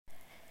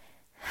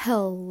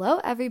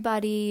Hello,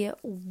 everybody.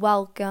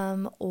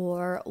 Welcome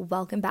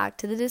back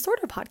to the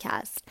Disorder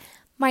Podcast.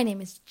 My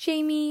name is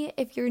Jamie.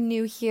 If you're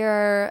new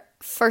here,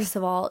 first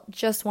of all,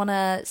 just want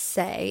to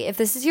say if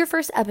this is your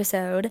first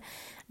episode,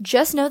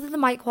 just know that the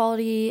mic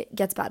quality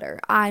gets better.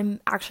 I'm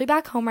actually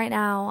back home right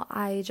now.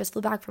 I just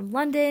flew back from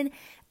London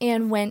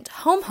and went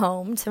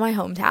home to my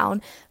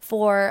hometown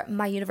for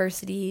my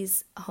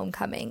university's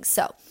homecoming.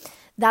 So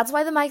that's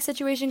why the mic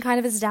situation kind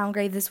of is a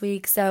downgrade this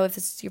week. So if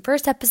this is your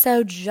first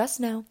episode,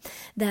 just know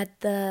that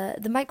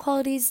the mic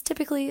quality is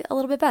typically a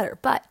little bit better.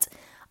 But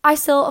I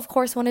still, of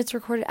course, wanted to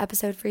record an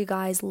episode for you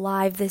guys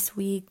live this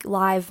week.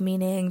 Live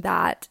meaning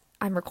that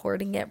I'm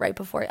recording it right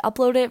before I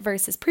upload it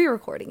versus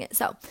pre-recording it.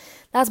 So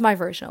that's my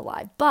version of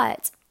live.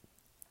 But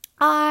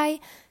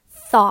I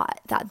thought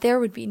that there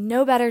would be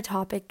no better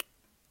topic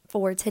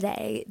for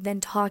today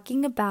than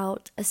talking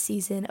about a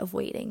season of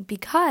waiting,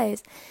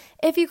 because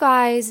if you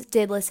guys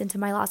did listen to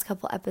my last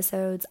couple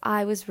episodes,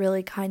 I was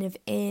really kind of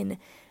in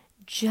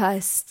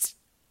just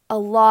a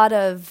lot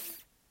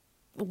of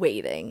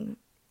waiting.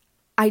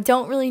 I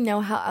don't really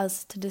know how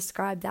else to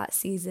describe that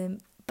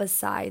season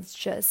besides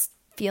just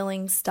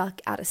feeling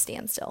stuck at a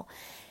standstill.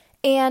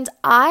 And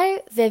I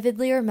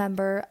vividly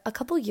remember a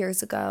couple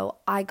years ago,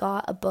 I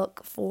got a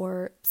book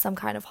for some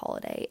kind of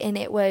holiday, and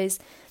it was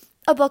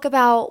a book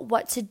about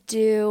what to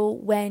do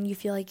when you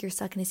feel like you're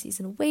stuck in a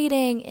season of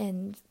waiting,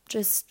 and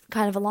just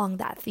kind of along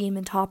that theme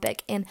and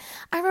topic. And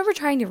I remember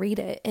trying to read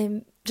it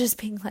and just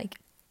being like,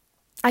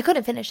 I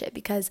couldn't finish it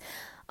because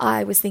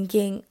I was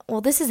thinking,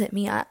 well, this isn't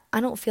me. I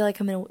don't feel like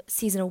I'm in a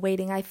season of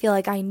waiting. I feel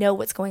like I know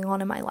what's going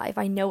on in my life.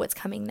 I know what's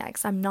coming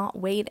next. I'm not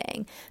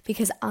waiting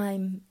because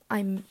I'm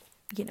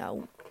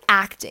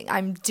acting.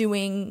 I'm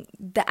doing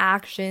the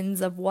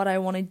actions of what I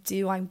want to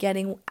do. I'm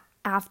getting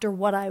after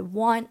what I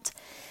want.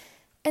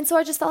 And so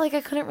I just felt like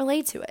I couldn't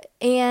relate to it.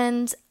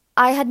 And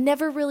I had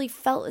never really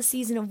felt a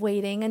season of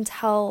waiting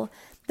until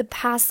the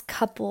past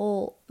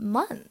couple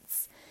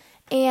months.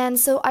 And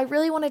so I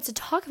really wanted to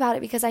talk about it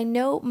because I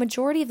know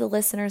majority of the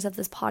listeners of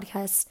this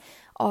podcast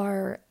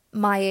are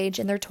my age,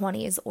 in their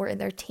 20s or in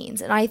their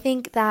teens. And I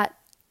think that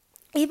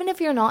even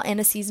if you're not in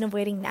a season of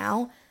waiting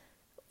now,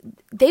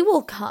 they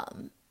will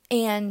come.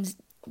 And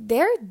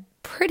they're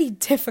pretty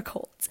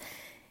difficult.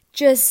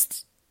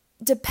 Just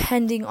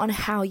depending on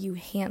how you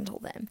handle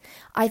them.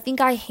 I think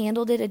I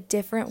handled it a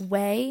different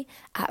way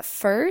at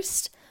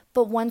first,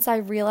 but once I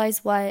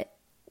realized what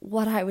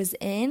I was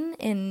in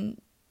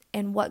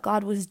and what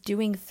God was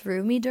doing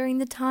through me during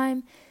the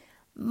time,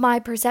 my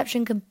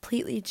perception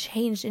completely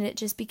changed, and it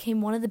just became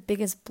one of the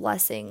biggest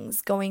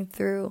blessings going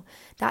through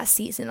that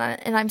season.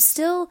 And I'm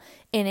still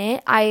in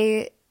it.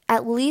 I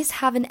at least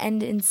have an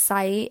end in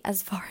sight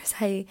as far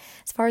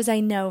as I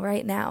know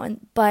right now.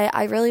 But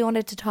I really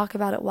wanted to talk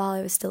about it while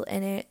I was still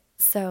in it,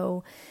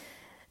 so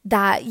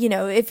that,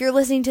 if you're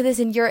listening to this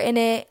and you're in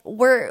it,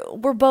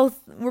 we're both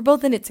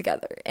in it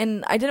together.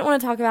 And I didn't want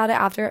to talk about it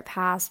after it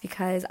passed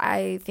because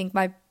I think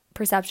my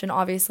perception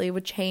obviously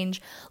would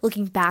change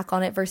looking back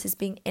on it versus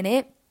being in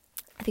it.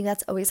 I think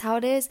that's always how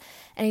it is.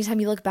 Anytime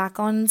you look back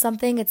on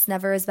something, it's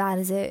never as bad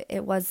as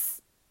it was,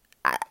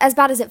 as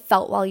bad as it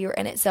felt while you were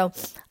in it. So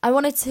I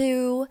wanted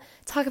to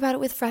talk about it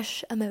with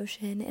fresh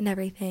emotion and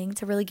everything,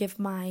 to really give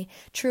my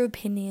true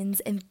opinions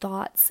and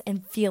thoughts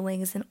and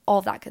feelings and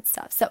all that good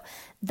stuff. So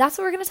that's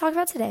what we're going to talk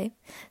about today.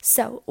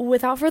 So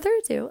without further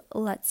ado,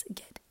 let's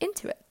get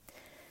into it.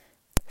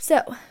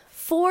 So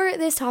for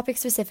this topic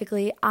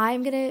specifically,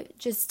 I'm going to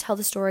just tell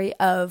the story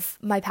of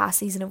my past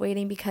season of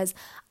waiting, because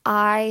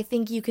I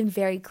think you can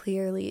very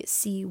clearly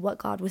see what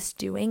God was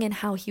doing and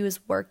how he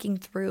was working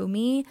through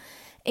me,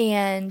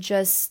 and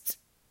just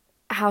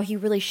how he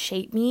really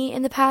shaped me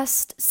in the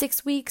past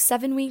 6 weeks,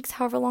 7 weeks,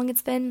 however long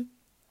it's been.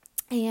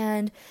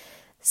 And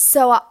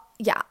so,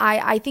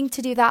 I think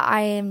to do that,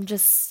 I am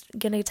just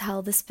going to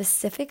tell the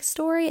specific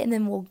story, and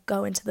then we'll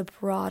go into the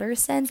broader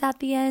sense at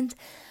the end.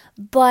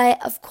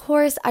 But of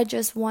course, I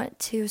just want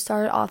to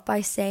start off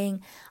by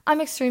saying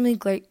I'm extremely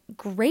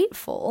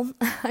grateful.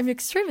 I'm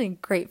extremely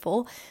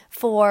grateful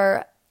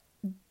for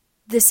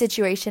the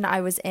situation I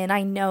was in.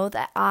 I know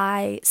that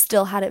I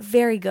still had it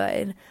very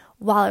good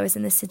while I was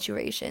in this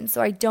situation,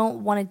 so I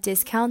don't want to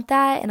discount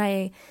that. And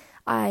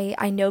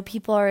I know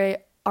people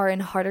are in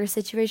harder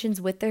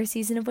situations with their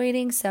season of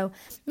waiting, so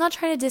I'm not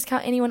trying to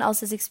discount anyone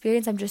else's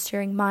experience. I'm just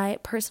sharing my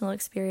personal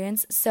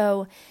experience.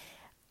 So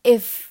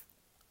if,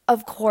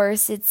 of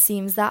course, it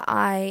seems that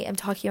I am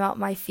talking about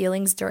my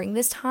feelings during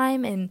this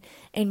time, and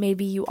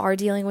maybe you are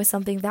dealing with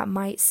something that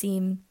might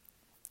seem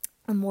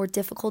a more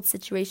difficult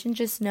situation,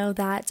 just know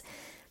that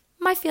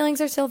my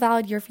feelings are still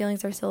valid, your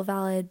feelings are still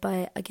valid,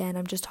 but again,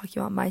 I'm just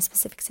talking about my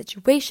specific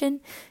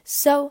situation.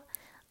 So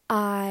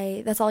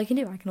that's all I can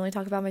do. I can only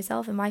talk about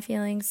myself and my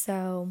feelings.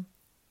 So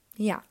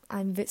yeah,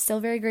 I'm still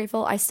very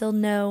grateful. I still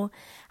know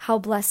how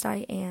blessed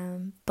I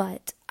am,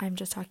 but I'm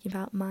just talking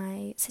about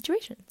my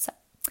situation. So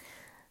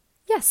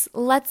yes,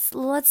 let's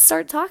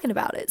start talking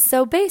about it.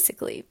 So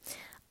basically,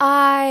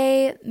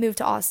 I moved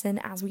to Austin,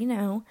 as we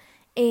know,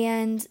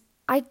 and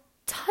I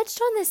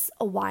touched on this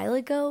a while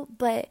ago,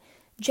 but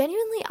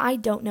genuinely, I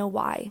don't know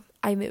why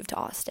I moved to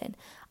Austin.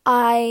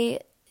 I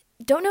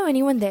don't know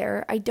anyone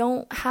there. I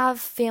don't have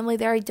family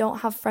there. I don't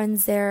have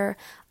friends there.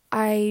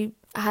 I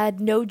had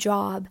no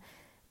job.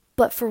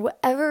 But for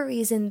whatever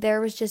reason,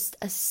 there was just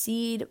a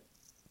seed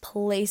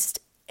placed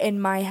in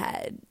my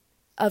head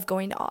of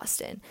going to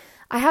Austin.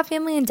 I have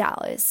family in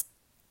Dallas.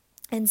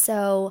 And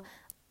so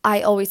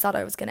I always thought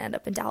I was going to end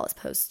up in Dallas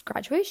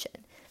post-graduation.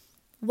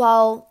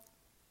 Well,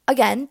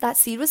 again, that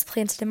seed was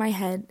planted in my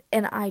head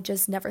and I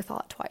just never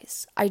thought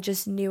twice. I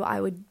just knew I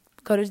would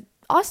go to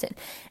Austin.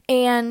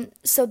 And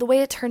so the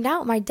way it turned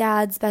out, my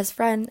dad's best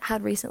friend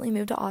had recently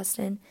moved to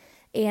Austin,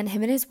 and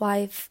him and his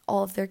wife,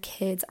 all of their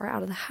kids are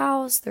out of the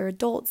house. They're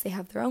adults. They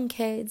have their own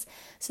kids.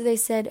 So they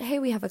said, hey,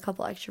 we have a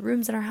couple extra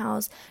rooms in our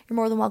house. You're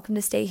more than welcome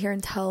to stay here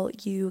until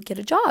you get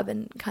a job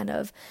and kind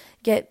of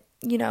get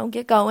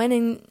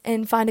going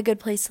and find a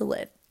good place to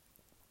live.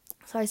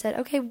 So I said,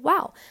 okay,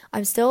 wow.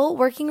 I'm still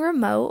working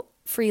remote,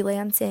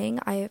 freelancing.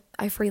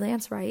 I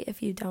freelance, right,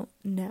 if you don't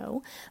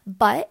know.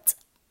 But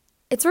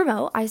it's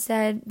remote. I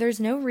said, there's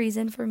no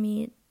reason for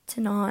me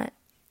to not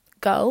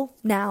go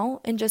now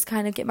and just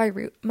kind of get my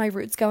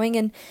roots going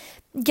and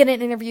get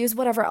in interviews,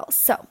 whatever else.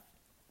 So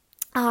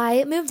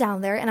I moved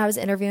down there and I was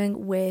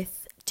interviewing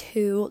with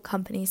 2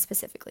 companies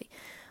specifically.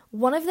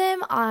 One of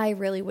them I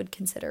really would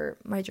consider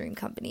my dream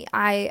company.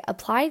 I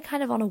applied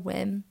kind of on a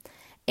whim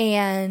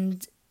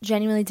and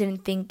genuinely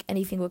didn't think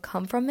anything would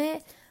come from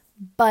it,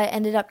 but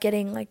ended up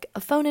getting like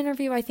a phone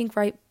interview, I think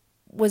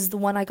was the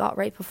one I got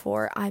right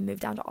before I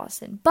moved down to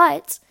Austin.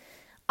 But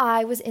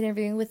I was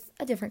interviewing with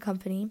a different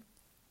company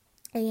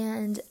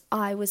and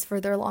I was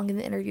further along in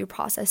the interview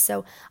process.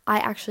 So I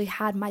actually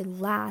had my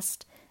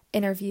last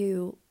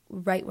interview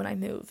right when I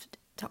moved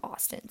to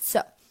Austin.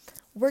 So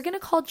we're going to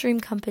call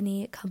Dream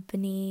Company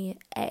Company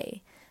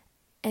A.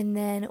 And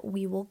then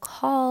we will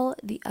call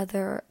the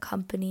other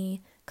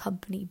company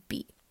Company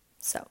B.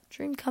 So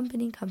Dream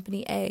Company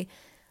Company A,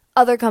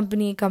 other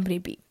company Company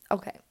B.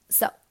 Okay,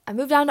 so I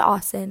moved down to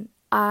Austin.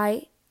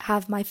 I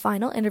have my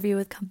final interview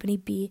with Company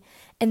B,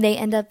 and they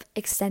end up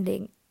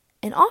extending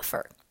an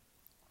offer,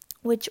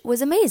 which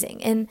was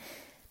amazing. And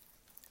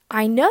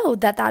I know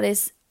that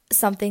is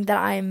something that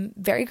I'm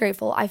very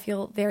grateful. I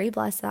feel very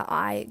blessed that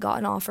I got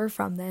an offer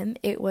from them.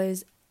 It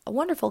was a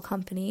wonderful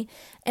company.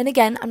 And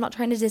again, I'm not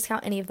trying to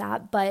discount any of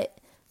that, but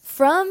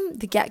from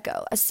the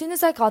get-go, as soon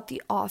as I got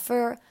the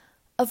offer,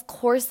 of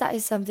course, that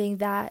is something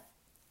that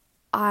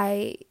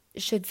I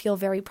should feel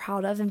very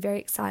proud of and very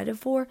excited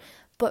for.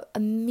 But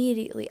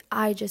immediately,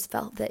 I just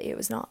felt that it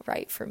was not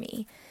right for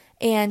me.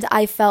 And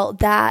I felt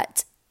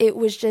that it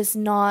was just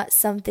not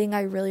something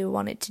I really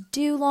wanted to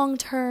do long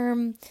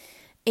term.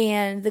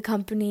 And the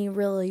company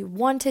really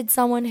wanted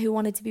someone who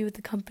wanted to be with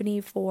the company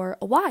for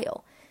a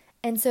while.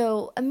 And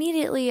so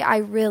immediately I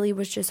really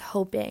was just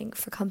hoping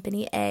for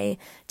Company A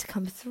to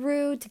come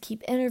through, to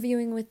keep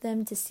interviewing with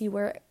them, to see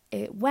where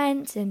it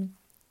went and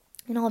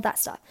all of that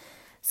stuff.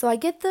 So I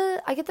get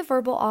the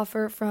verbal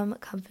offer from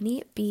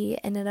Company B,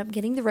 ended up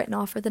getting the written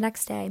offer the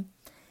next day,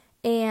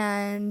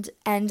 and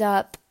end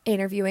up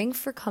interviewing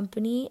for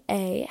Company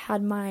A.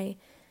 Had my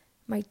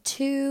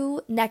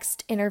 2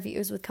 next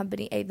interviews with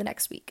Company A the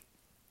next week.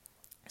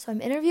 So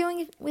I'm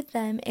interviewing with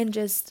them and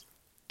just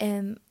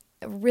am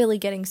really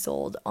getting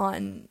sold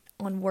on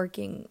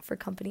working for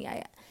Company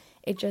A.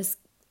 It just,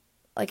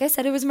 like I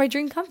said, it was my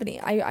dream company.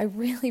 I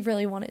really,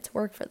 really wanted to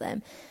work for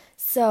them.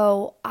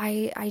 So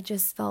I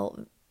just felt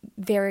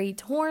very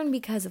torn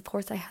because, of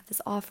course, I had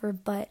this offer,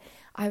 but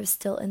I was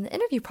still in the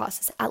interview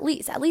process. At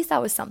least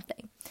that was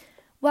something.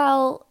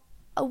 Well,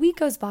 a week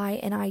goes by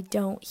and I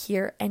don't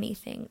hear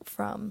anything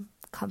from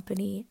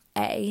Company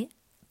A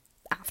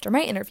after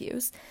my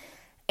interviews.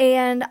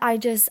 And I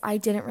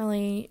didn't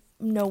really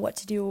know what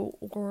to do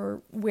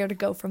or where to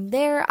go from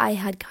there. I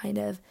had kind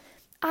of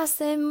asked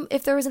them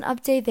if there was an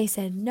update. They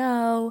said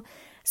no.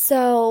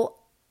 So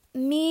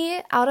me,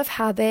 out of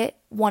habit,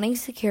 wanting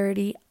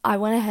security, I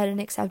went ahead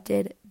and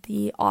accepted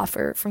the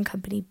offer from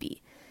Company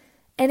B.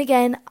 And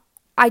again,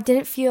 I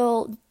didn't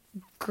feel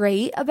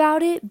great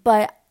about it,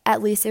 but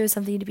at least it was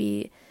something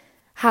to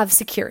have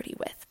security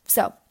with.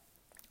 So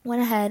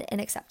went ahead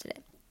and accepted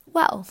it.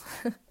 Well,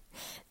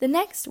 the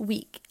next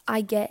week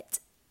I get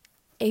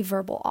a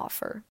verbal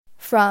offer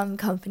from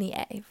Company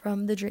A,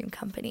 from the dream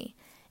company.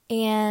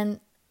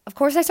 And of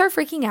course I start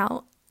freaking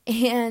out,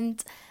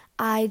 and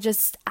I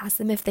just asked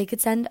them if they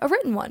could send a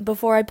written one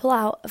before I pull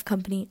out of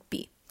Company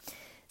B.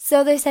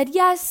 So they said,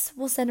 yes,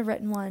 we'll send a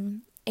written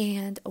one.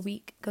 And a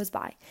week goes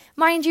by.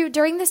 Mind you,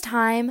 during this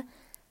time,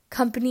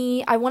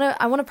 I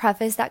want to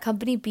preface that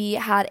Company B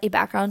had a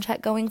background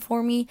check going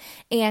for me,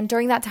 and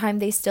during that time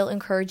they still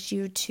encouraged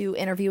you to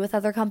interview with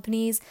other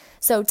companies.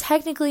 So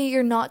technically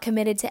you're not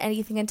committed to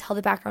anything until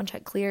the background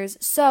check clears.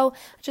 So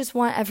I just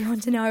want everyone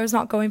to know I was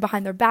not going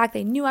behind their back.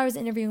 They knew I was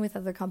interviewing with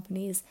other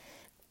companies,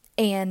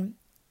 and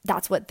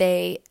that's what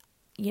they,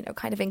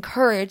 kind of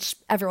encouraged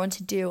everyone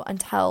to do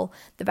until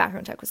the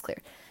background check was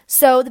cleared.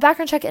 So the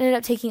background check ended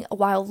up taking a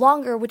while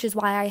longer, which is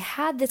why I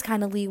had this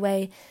kind of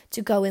leeway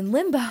to go in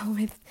limbo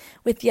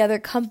with the other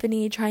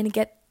company, trying to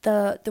get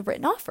the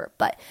written offer.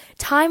 But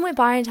time went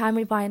by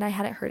and I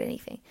hadn't heard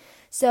anything.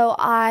 So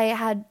I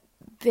had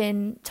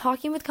been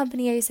talking with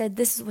company A, said,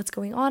 this is what's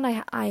going on.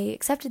 I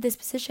accepted this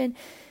position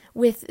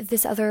with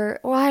this other,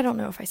 well, I don't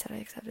know if I said I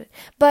accepted,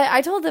 but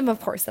I told them,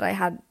 of course, that I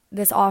had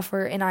this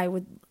offer and I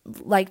would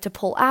like to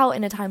pull out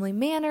in a timely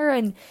manner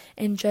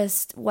and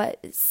just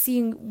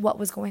seeing what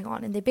was going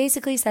on. And they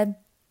basically said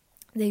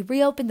they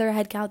reopened their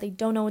headcount. They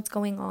don't know what's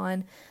going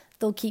on.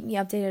 They'll keep me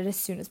updated as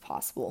soon as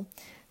possible.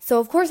 So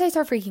of course I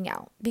start freaking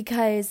out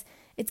because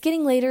it's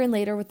getting later and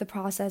later with the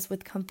process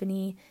with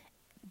company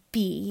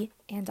B,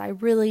 and I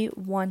really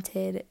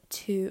wanted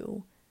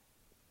to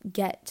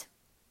get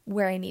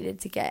where I needed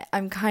to get.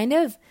 I'm kind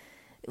of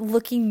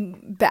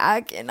looking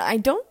back, and I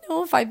don't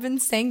know if I've been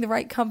saying the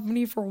right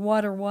company for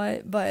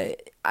what,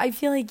 but I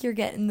feel like you're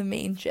getting the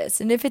main gist.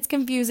 And if it's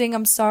confusing,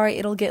 I'm sorry,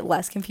 it'll get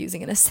less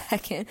confusing in a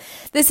second.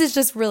 This is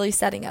just really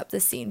setting up the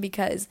scene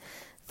because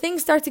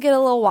things start to get a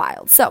little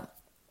wild. So,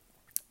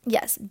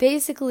 yes,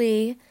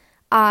 basically,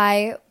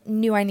 I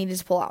knew I needed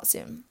to pull out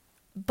soon.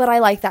 But I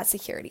liked that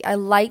security. I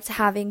liked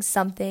having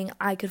something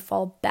I could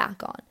fall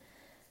back on.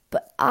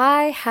 But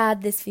I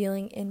had this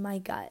feeling in my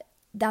gut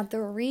that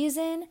the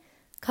reason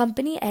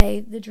Company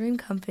A, the dream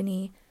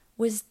company,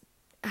 was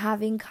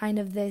having kind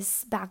of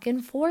this back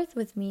and forth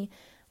with me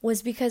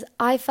was because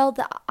I felt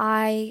that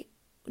I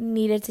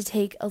needed to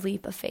take a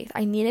leap of faith.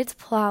 I needed to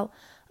pull out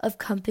of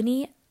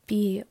Company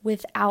B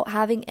without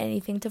having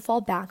anything to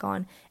fall back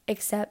on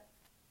except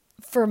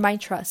for my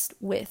trust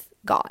with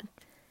God.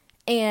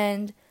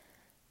 And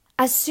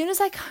as soon as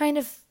I kind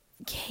of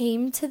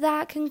came to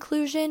that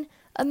conclusion,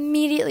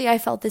 immediately I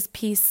felt this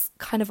peace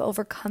kind of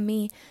overcome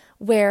me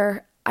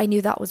where I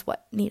knew that was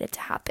what needed to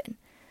happen.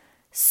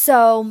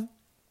 So,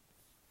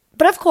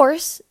 but of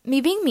course, me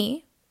being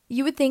me,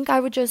 you would think I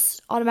would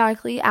just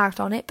automatically act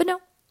on it, but no.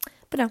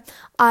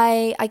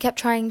 I kept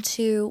trying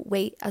to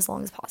wait as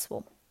long as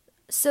possible.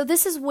 So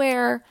this is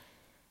where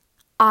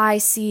I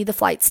see the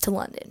flights to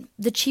London.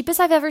 The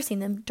cheapest I've ever seen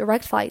them,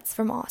 direct flights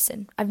from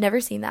Austin. I've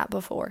never seen that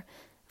before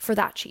for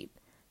that cheap.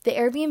 The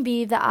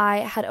Airbnb that I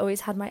had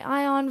always had my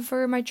eye on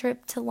for my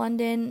trip to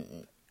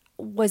London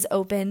was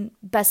open.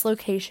 Best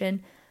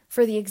location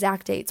for the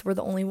exact dates were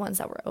the only ones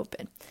that were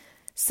open.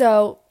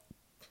 So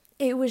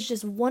it was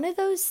just one of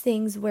those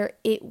things where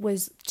it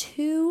was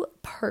too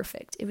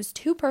perfect. It was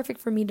too perfect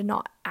for me to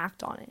not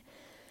act on it.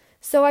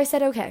 So I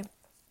said, okay,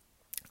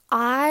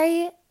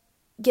 I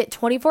get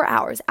 24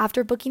 hours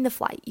after booking the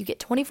flight. You get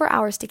 24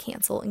 hours to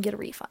cancel and get a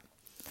refund.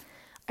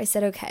 I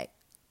said, okay,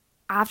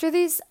 after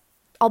these,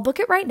 I'll book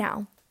it right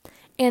now.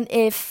 And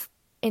if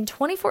in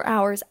 24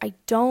 hours I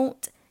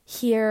don't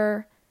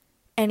hear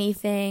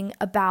anything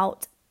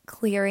about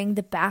clearing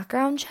the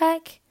background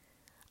check,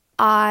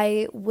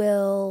 I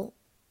will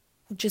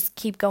just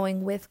keep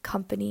going with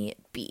Company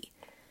B.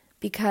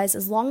 Because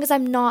as long as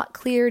I'm not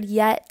cleared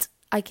yet,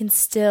 I can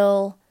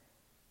still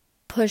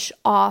push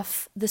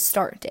off the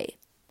start date.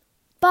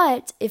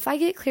 But if I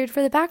get cleared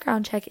for the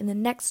background check in the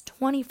next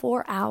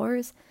 24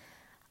 hours,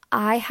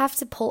 I have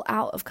to pull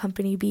out of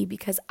Company B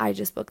because I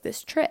just booked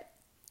this trip.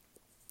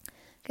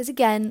 Because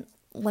again,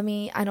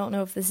 I don't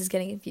know if this is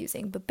getting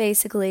confusing, but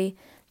basically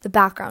the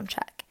background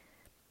check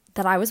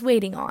that I was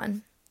waiting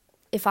on,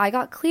 if I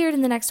got cleared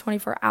in the next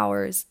 24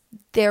 hours,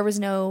 there was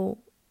no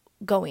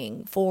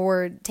going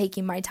forward,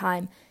 taking my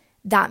time.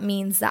 That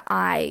means that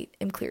I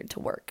am cleared to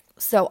work.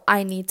 So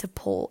I need to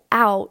pull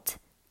out,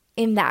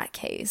 in that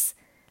case,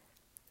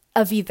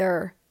 of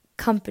either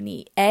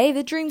Company A,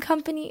 the dream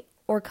company,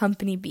 or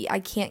Company B. I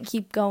can't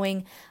keep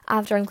going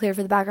after I'm cleared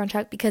for the background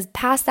check because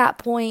past that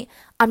point,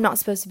 I'm not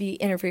supposed to be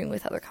interviewing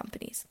with other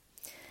companies.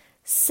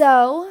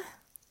 So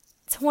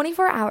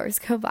 24 hours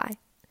go by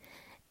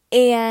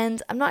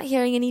and I'm not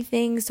hearing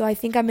anything. So I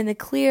think I'm in the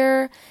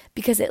clear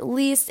because at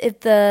least if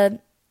the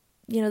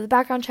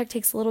background check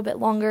takes a little bit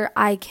longer,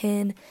 I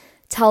can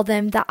tell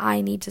them that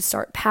I need to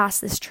start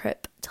past this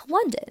trip to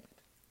London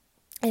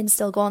and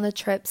still go on the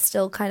trip,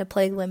 still kind of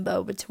play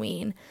limbo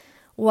between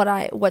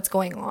what's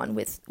going on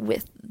with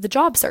the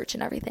job search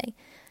and everything.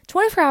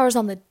 24 hours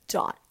on the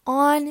dot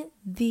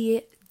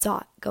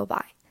go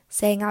by,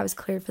 saying I was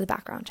cleared for the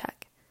background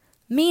check.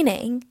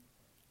 Meaning,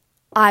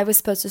 I was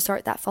supposed to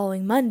start that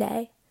following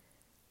Monday,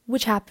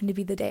 which happened to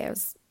be the day I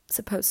was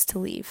supposed to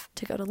leave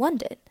to go to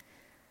London.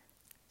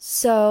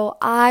 So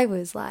I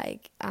was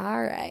like,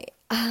 all right,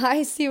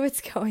 I see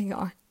what's going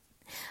on.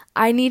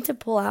 I need to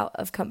pull out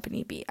of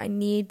Company B. I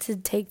need to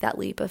take that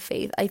leap of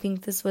faith. I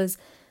think this was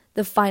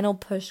the final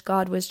push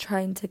God was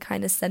trying to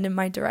kind of send in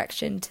my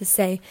direction to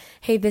say,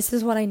 hey, this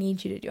is what I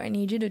need you to do. I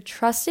need you to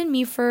trust in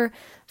me for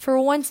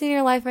once in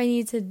your life. I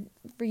need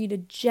for you to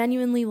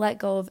genuinely let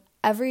go of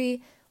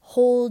every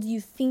hold you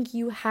think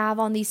you have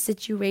on these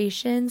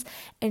situations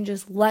and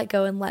just let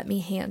go and let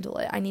me handle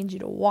it. I need you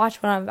to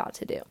watch what I'm about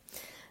to do.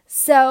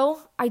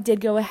 So I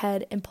did go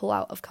ahead and pull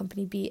out of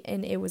Company B,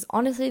 and it was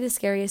honestly the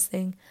scariest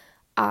thing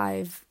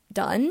I've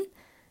done,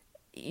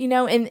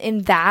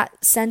 in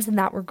that sense, in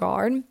that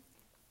regard.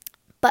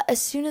 But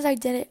as soon as I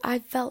did it, I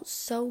felt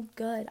so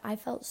good. I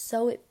felt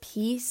so at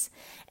peace,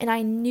 and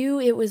I knew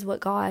it was what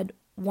God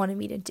wanted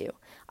me to do.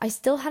 I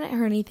still hadn't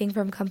heard anything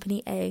from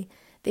company A.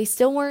 They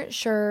still weren't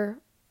sure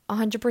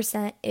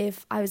 100%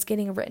 if I was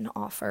getting a written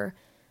offer.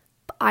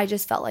 But I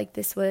just felt like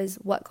this was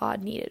what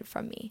God needed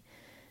from me.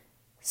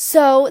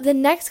 So the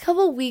next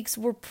couple of weeks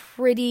were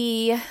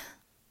pretty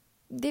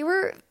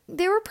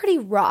pretty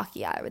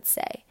rocky, I would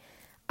say.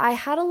 I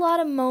had a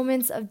lot of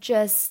moments of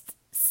just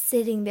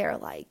sitting there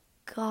like,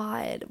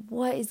 God,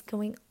 what is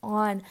going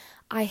on?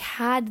 I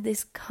had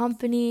this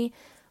company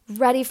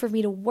ready for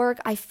me to work.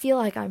 I feel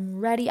like I'm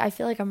ready. I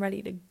feel like I'm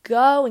ready to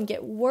go and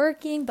get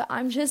working, but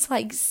I'm just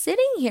like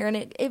sitting here, and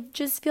it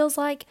just feels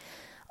like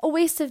a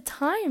waste of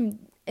time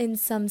in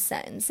some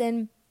sense.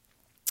 And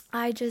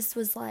I just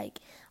was like,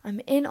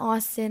 I'm in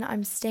Austin.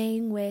 I'm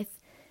staying with,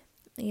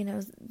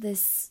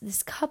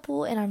 this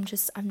couple, and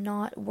I'm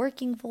not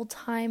working full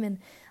time, and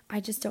I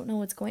just don't know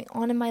what's going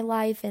on in my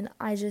life, and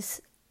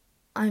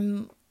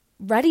I'm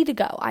ready to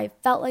go. I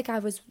felt like I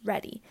was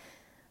ready.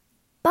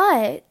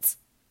 But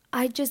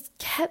I just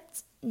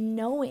kept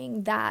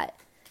knowing that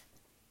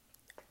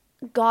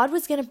God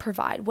was going to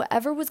provide.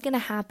 Whatever was going to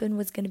happen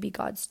was going to be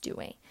God's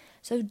doing.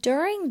 So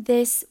during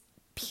this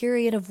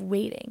period of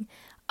waiting,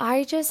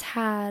 I just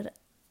had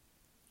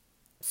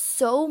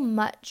so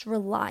much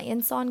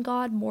reliance on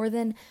God, more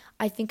than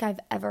I think I've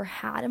ever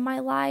had in my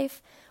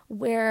life,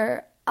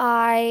 where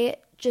I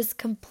just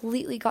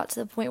completely got to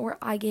the point where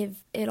I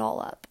gave it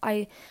all up.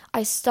 I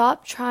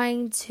stopped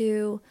trying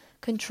to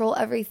control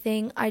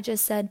everything. I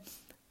just said,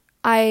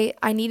 I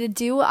need to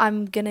do,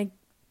 I'm gonna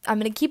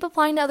keep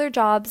applying to other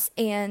jobs,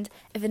 and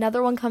if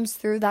another one comes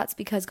through, that's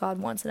because God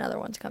wants another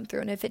one to come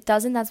through, and if it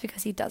doesn't, that's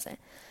because he doesn't.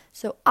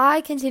 So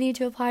I continued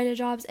to apply to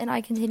jobs, and I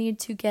continued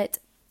to get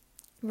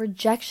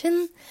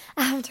rejection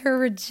after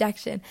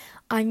rejection.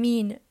 I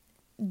mean,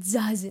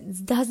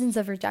 dozens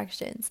of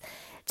rejections,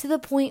 to the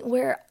point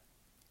where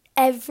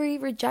every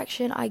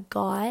rejection I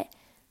got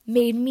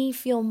made me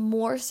feel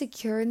more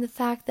secure in the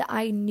fact that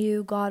I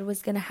knew God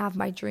was going to have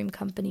my dream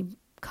company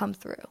come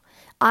through.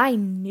 I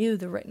knew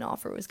the written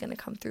offer was going to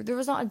come through. There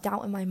was not a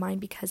doubt in my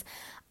mind, because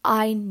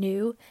I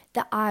knew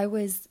that I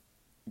was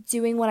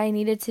doing what I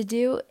needed to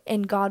do,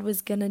 and God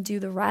was going to do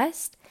the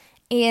rest.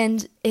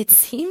 And it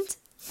seemed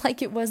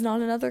like it was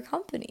not another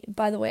company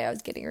by the way I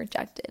was getting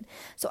rejected.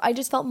 So I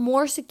just felt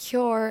more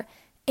secure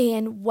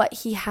in what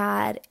he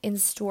had in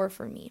store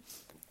for me.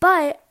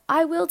 But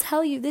I will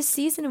tell you, this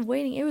season of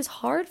waiting, it was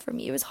hard for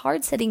me. It was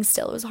hard sitting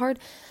still. It was hard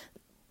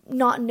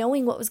not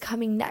knowing what was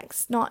coming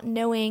next, not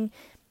knowing,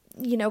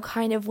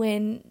 kind of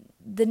when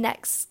the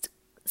next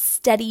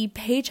steady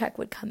paycheck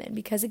would come in.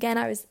 Because again,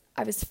 I was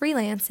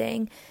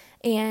freelancing,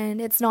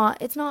 and it's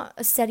not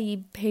a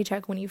steady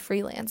paycheck when you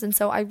freelance. And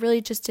so I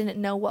really just didn't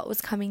know what was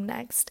coming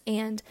next.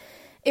 And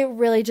it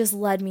really just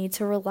led me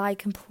to rely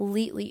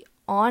completely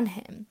on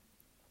him.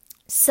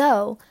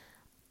 So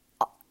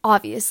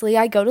obviously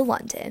I go to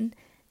London,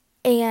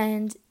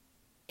 and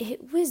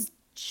it was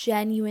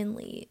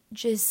genuinely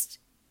just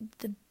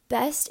the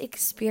best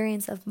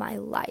experience of my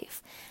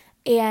life.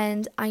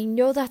 And I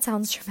know that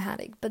sounds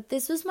dramatic, but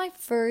this was my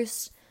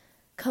first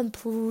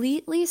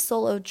completely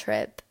solo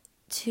trip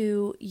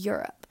to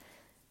Europe.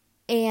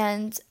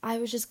 And I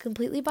was just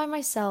completely by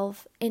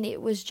myself, and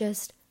it was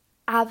just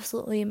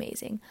absolutely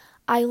amazing.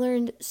 I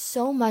learned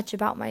so much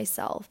about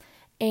myself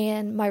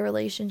and my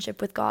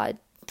relationship with God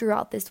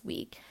throughout this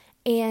week.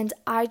 And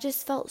I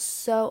just felt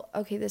so,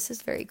 okay, this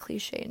is very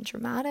cliche and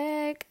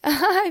dramatic.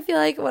 I feel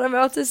like what I'm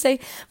about to say,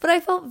 but I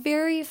felt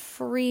very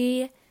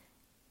free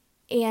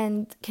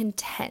and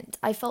content.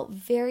 I felt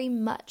very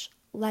much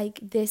like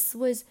this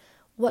was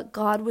what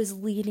God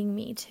was leading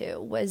me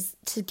to, was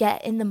to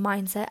get in the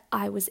mindset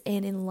I was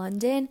in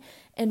London.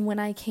 And when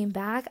I came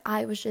back,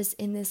 I was just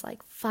in this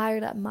like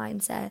fired up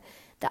mindset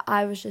that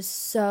I was just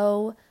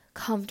so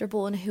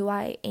comfortable in who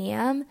I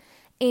am.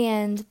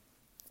 And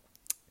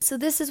so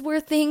this is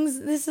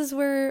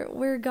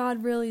where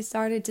God really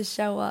started to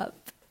show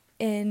up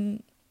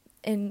and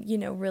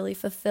really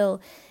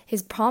fulfill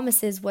his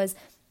promises. Was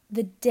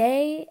the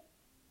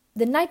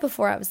night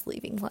before I was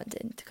leaving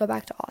London to go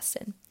back to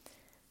Austin.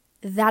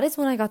 That is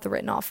when I got the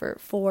written offer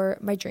for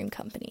my dream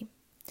company.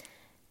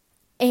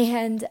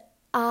 And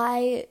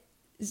I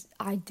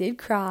did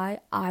cry.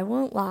 I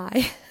won't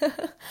lie.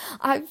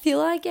 I feel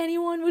like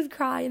anyone would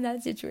cry in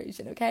that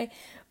situation, okay?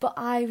 But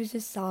I was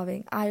just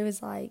sobbing. I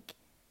was like,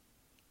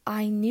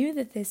 I knew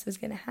that this was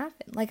going to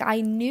happen. Like,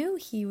 I knew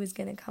he was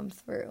going to come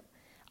through.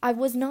 I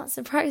was not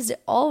surprised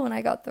at all when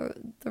I got the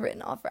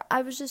written offer.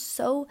 I was just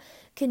so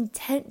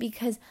content,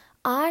 because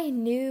I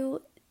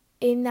knew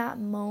in that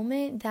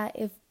moment that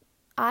if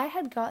I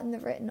had gotten the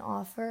written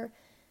offer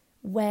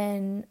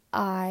when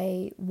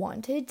I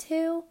wanted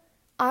to,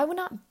 I would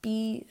not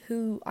be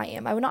who I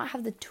am. I would not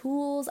have the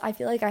tools I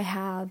feel like I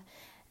have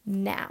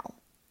now,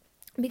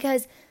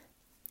 because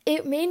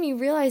it made me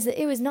realize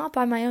that it was not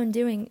by my own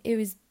doing. It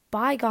was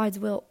by God's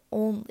will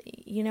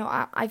only.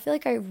 I feel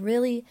like I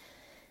really,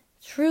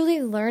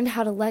 truly learned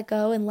how to let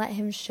go and let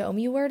him show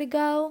me where to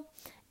go.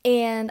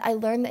 And I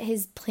learned that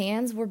his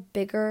plans were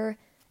bigger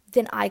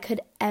than I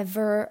could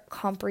ever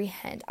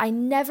comprehend. I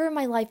never in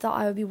my life thought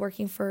I would be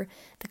working for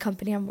the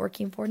company I'm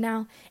working for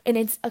now. And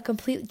it's a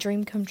complete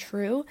dream come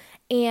true.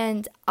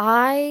 And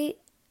I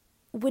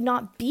would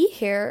not be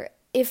here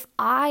if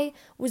I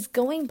was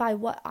going by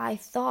what I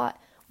thought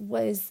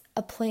was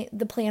the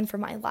plan for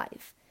my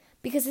life.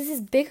 Because this is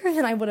bigger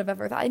than I would have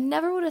ever thought. I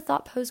never would have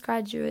thought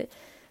postgraduate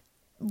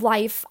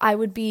life I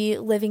would be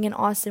living in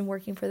Austin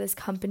working for this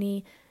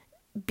company,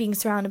 being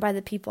surrounded by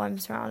the people I'm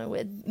surrounded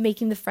with,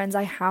 making the friends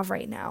I have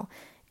right now.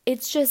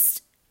 It's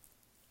just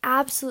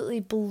absolutely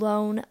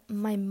blown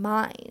my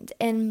mind.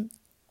 And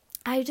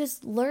I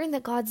just learned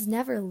that God's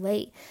never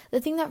late.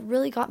 The thing that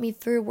really got me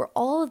through were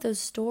all of those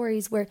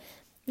stories where,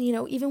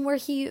 even where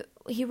he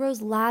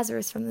rose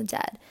Lazarus from the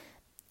dead.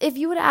 If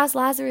you would have asked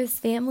Lazarus'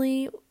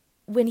 family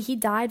when he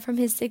died from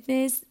his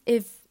sickness,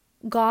 if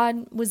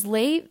God was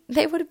late,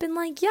 they would have been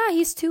like, yeah,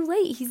 he's too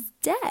late. He's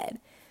dead.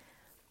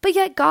 But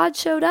yet God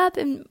showed up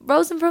and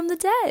rose him from the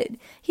dead.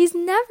 He's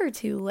never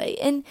too late.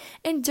 And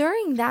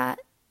during that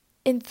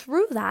and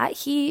through that,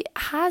 he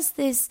has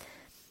this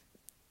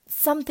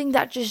something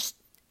that just,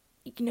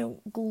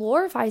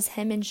 glorifies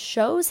him and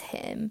shows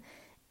him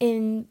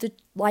in the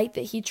light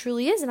that he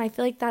truly is. And I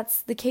feel like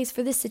that's the case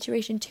for this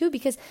situation too,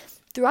 because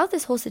throughout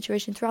this whole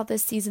situation, throughout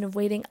this season of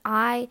waiting,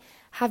 I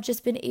have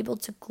just been able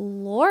to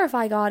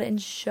glorify God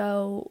and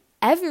show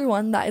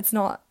everyone that it's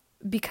not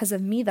because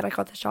of me that I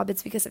got this job,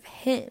 it's because of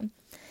him.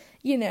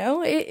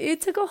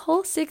 It took a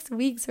whole 6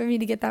 weeks for me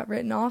to get that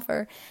written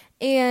offer,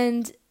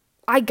 and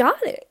I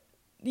got it,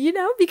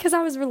 because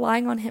I was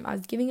relying on him. I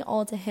was giving it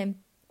all to him,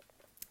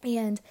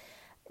 and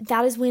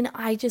that is when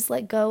I just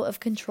let go of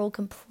control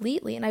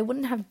completely, and I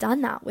wouldn't have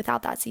done that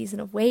without that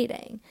season of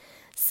waiting.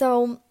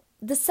 So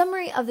the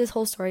summary of this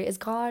whole story is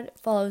God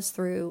follows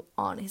through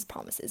on his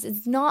promises.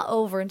 It's not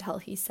over until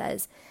he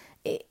says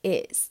it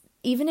is.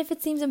 Even if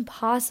it seems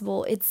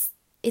impossible, it's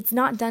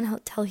not done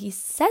until he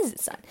says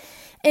it's done.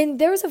 And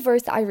there was a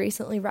verse that I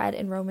recently read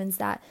in Romans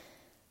that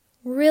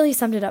really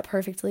summed it up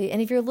perfectly.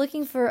 And if you're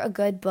looking for a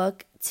good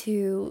book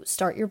to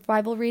start your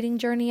Bible reading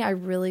journey, I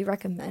really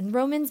recommend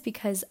Romans,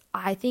 because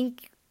I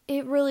think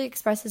it really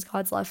expresses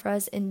God's love for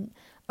us in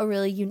a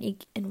really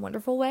unique and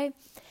wonderful way.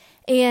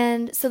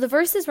 And so the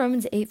verse is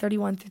Romans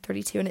 8:31 through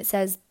 32, and it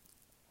says,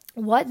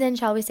 "What then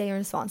shall we say in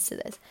response to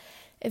this?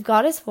 If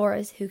God is for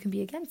us, who can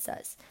be against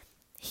us?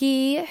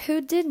 He who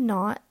did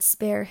not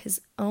spare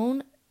his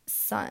own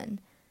son,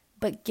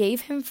 but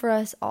gave him for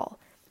us all,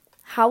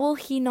 how will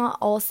he not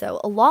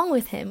also, along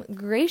with him,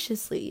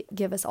 graciously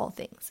give us all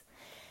things?"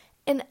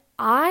 And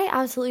I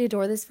absolutely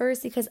adore this verse,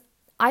 because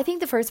I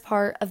think the first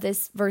part of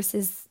this verse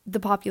is the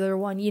popular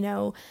one,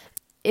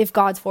 if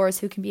God's for us,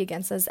 who can be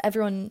against us?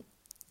 Everyone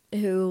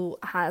who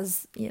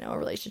has, a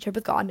relationship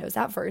with God knows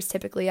that verse.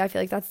 Typically, I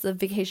feel like that's the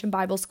vacation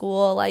Bible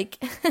school,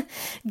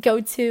 go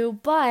to.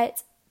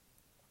 But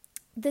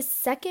the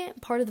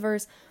second part of the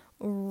verse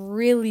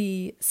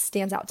really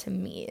stands out to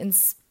me and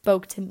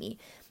spoke to me.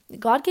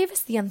 God gave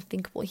us the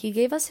unthinkable. He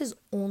gave us his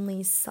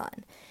only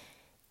son.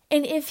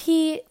 And if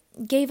he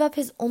gave up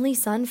his only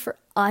son for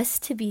us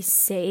to be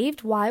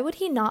saved, why would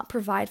he not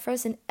provide for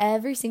us in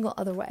every single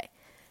other way?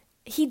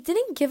 He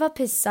didn't give up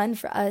his son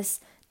for us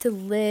to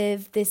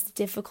live this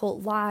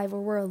difficult life where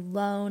we're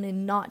alone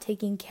and not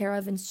taken care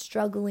of and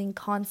struggling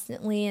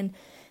constantly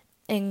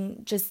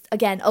and just,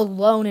 again,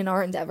 alone in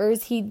our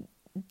endeavors. He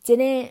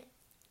didn't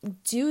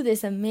do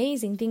this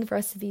amazing thing for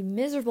us to be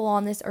miserable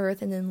on this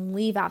earth and then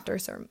leave after a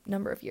certain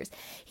number of years.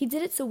 He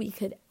did it so we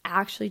could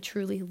actually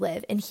truly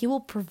live, and he will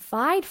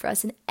provide for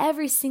us in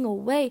every single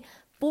way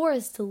for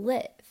us to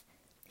live.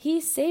 He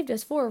saved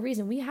us for a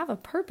reason. We have a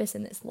purpose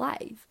in this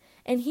life,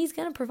 and he's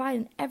going to provide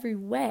in every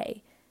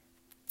way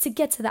to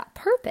get to that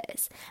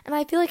purpose. And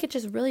I feel like it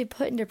just really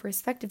put into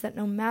perspective that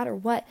no matter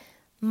what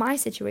my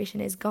situation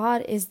is,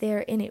 God is there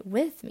in it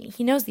with me.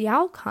 He knows the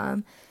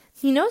outcome.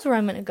 He knows where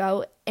I'm going to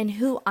go and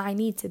who I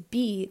need to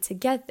be to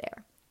get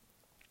there.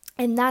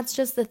 And that's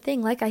just the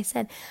thing. Like I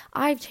said,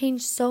 I've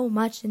changed so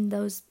much in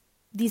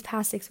these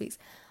past 6 weeks.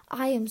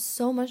 I am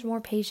so much more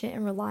patient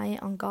and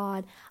reliant on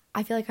God.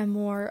 I feel like I'm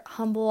more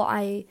humble.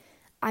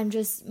 I'm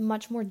just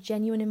much more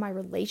genuine in my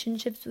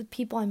relationships with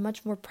people. I'm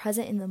much more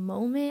present in the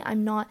moment.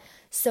 I'm not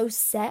so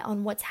set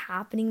on what's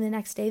happening the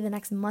next day, the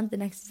next month, the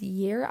next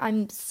year.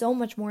 I'm so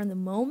much more in the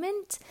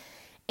moment.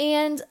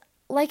 And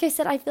like I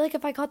said, I feel like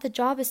if I got the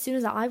job as soon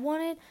as I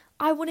wanted,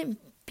 I wouldn't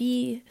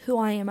be who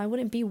I am. I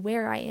wouldn't be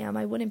where I am.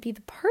 I wouldn't be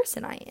the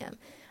person I am,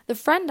 the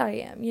friend I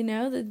am,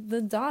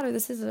 the daughter.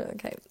 This is,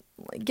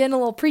 getting a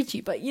little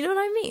preachy, but you know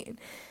what I mean?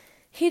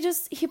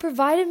 He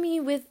provided me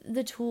with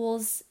the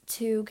tools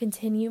to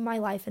continue my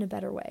life in a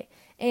better way.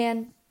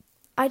 And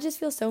I just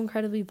feel so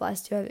incredibly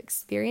blessed to have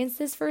experienced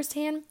this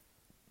firsthand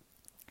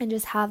and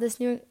just have this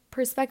new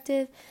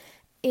perspective.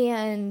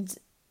 And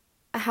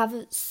I have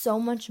so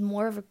much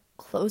more of a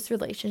close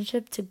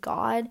relationship to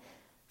God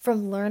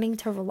from learning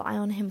to rely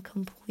on him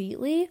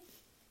completely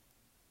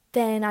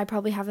than I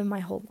probably have in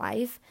my whole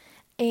life,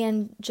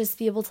 and just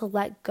be able to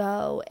let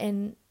go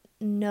and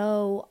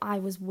know I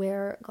was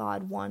where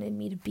God wanted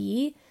me to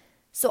be.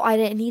 So I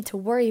didn't need to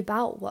worry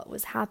about what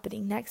was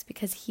happening next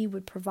because he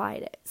would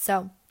provide it.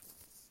 So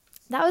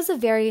that was a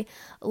very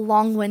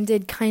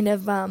long-winded kind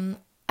of,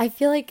 I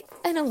feel like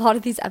in a lot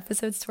of these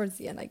episodes towards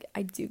the end,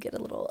 I do get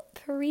a little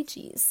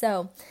preachy.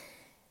 So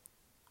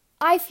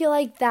I feel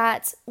like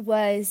that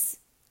was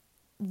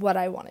what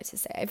I wanted to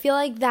say. I feel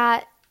like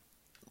that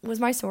was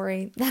my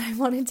story that I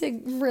wanted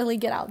to really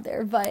get out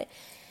there. But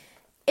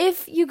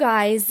if you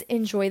guys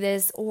enjoy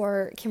this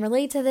or can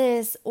relate to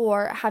this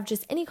or have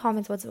just any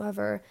comments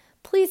whatsoever,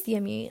 please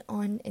DM me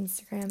on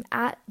Instagram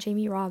at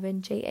Jamie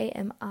Robben,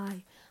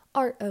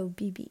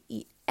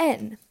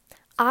 JAMIROBBEN.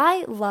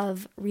 I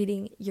love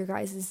reading your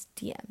guys'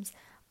 DMs.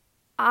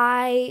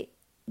 I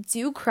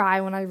do cry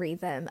when I read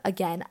them.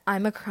 Again,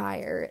 I'm a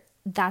crier.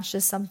 That's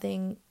just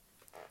something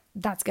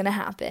that's going to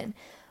happen.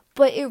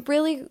 But it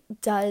really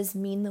does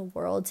mean the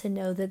world to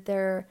know that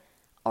there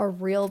are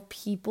real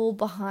people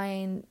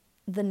behind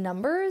the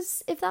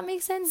numbers, if that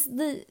makes sense.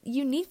 The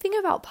unique thing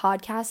about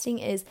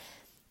podcasting is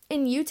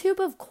in YouTube,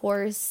 of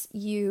course,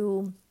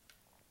 you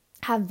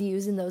have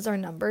views and those are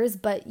numbers,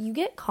 but you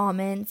get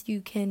comments,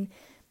 you can,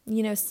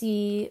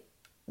 see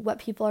what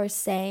people are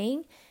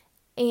saying.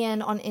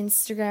 And on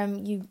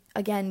Instagram, you,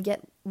 again,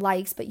 get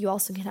likes, but you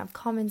also can have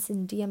comments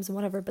and DMs and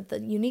whatever. But the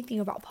unique thing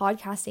about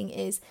podcasting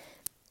is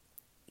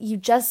you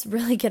just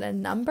really get a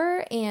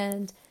number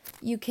and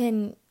you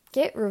can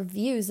get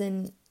reviews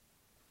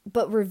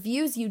but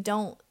reviews you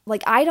don't,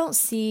 I don't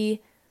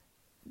see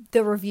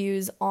the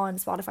reviews on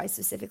Spotify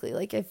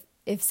specifically.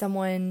 If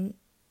someone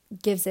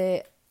gives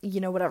it,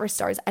 whatever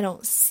stars, I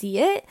don't see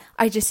it.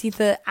 I just see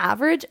the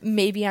average.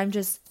 Maybe I'm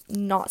just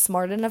not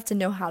smart enough to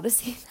know how to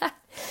see that,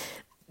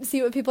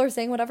 see what people are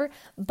saying, whatever.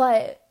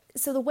 But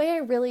so the way I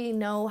really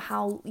know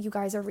how you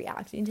guys are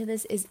reacting to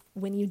this is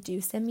when you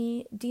do send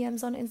me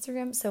DMs on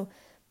Instagram. So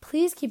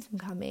please keep them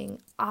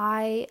coming.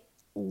 I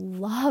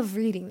love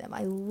reading them.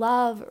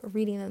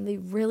 They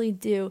really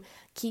do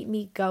keep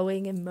me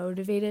going and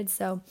motivated.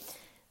 So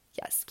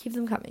yes, keep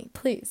them coming.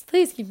 Please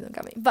keep them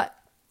coming. But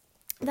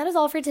that is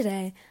all for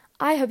today.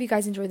 I hope you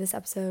guys enjoyed this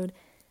episode.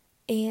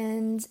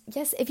 And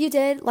yes, if you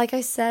did, like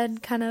I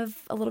said kind of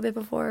a little bit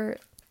before,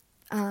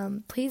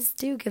 please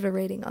do give it a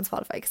rating on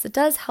Spotify because it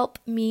does help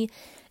me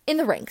in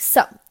the ranks.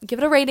 So give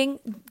it a rating,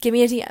 give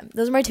me a DM.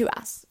 Those are my two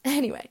asks.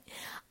 Anyway,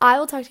 I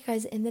will talk to you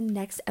guys in the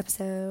next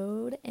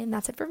episode. And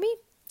that's it for me.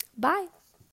 Bye.